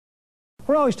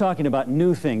We're always talking about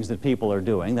new things that people are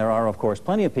doing. There are, of course,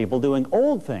 plenty of people doing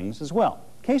old things as well.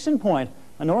 Case in point,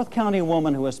 a North County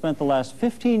woman who has spent the last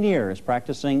 15 years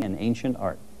practicing an ancient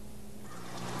art.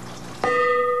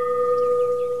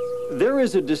 There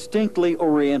is a distinctly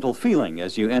Oriental feeling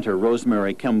as you enter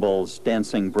Rosemary KimBal's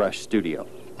dancing brush studio.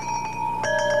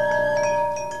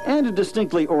 And a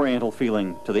distinctly Oriental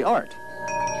feeling to the art.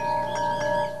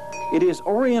 It is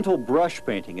Oriental brush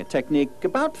painting, a technique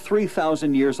about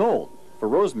 3,000 years old. For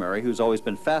Rosemary, who's always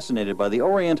been fascinated by the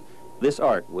Orient, this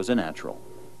art was a natural.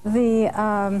 The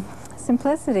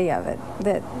simplicity of it,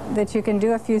 that you can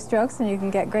do a few strokes and you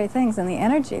can get great things, and the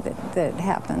energy that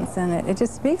happens, and it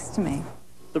just speaks to me.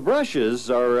 The brushes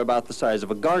are about the size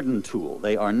of a garden tool.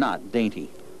 They are not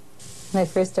dainty. When I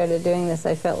first started doing this,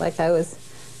 I felt like I was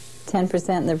 10%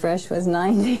 and the brush was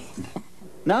 90.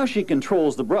 Now she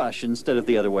controls the brush instead of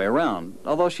the other way around,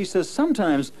 although she says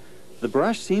sometimes the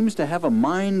brush seems to have a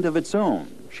mind of its own.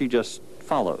 She just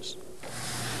follows.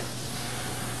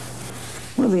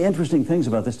 One of the interesting things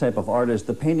about this type of art is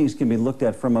the paintings can be looked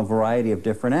at from a variety of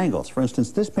different angles. For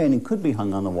instance, this painting could be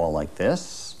hung on the wall like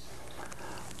this,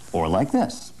 or like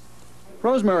this.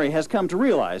 Rosemary has come to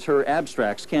realize her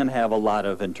abstracts can have a lot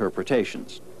of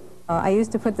interpretations. I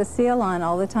used to put the seal on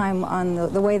all the time on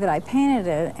the way that I painted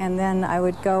it, and then I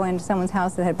would go into someone's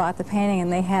house that had bought the painting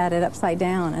and they had it upside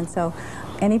down. And so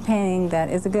any painting that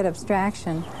is a good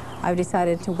abstraction, I've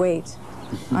decided to wait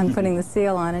on putting the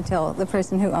seal on until the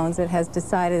person who owns it has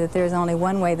decided that there's only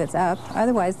one way that's up.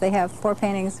 Otherwise, they have 4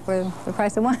 paintings for the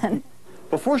price of one.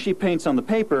 Before she paints on the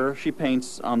paper, she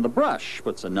paints on the brush,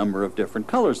 puts a number of different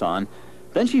colors on.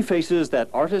 Then she faces that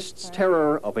artist's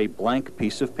terror of a blank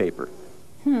piece of paper.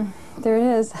 There it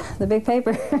is, the big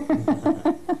paper.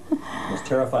 Most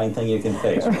terrifying thing you can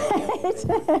face.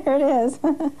 Right, there it is.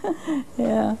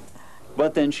 Yeah.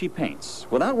 But then she paints,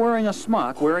 without wearing a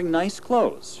smock, wearing nice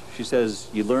clothes. She says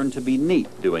you learn to be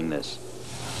neat doing this.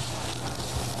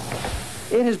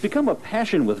 It has become a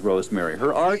passion with Rosemary.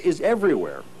 Her art is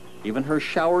everywhere. Even her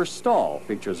shower stall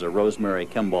features a Rosemary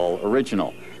KimBal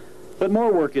original. But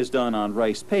more work is done on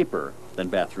rice paper than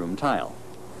bathroom tile.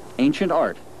 Ancient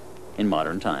art in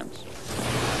modern times.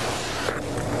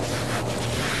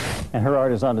 And her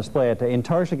art is on display at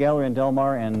Intarsia Gallery in Del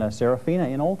Mar and Serafina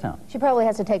in Old Town. She probably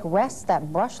has to take rest.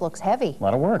 That brush looks heavy. A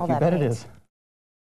lot of work, you bet it is.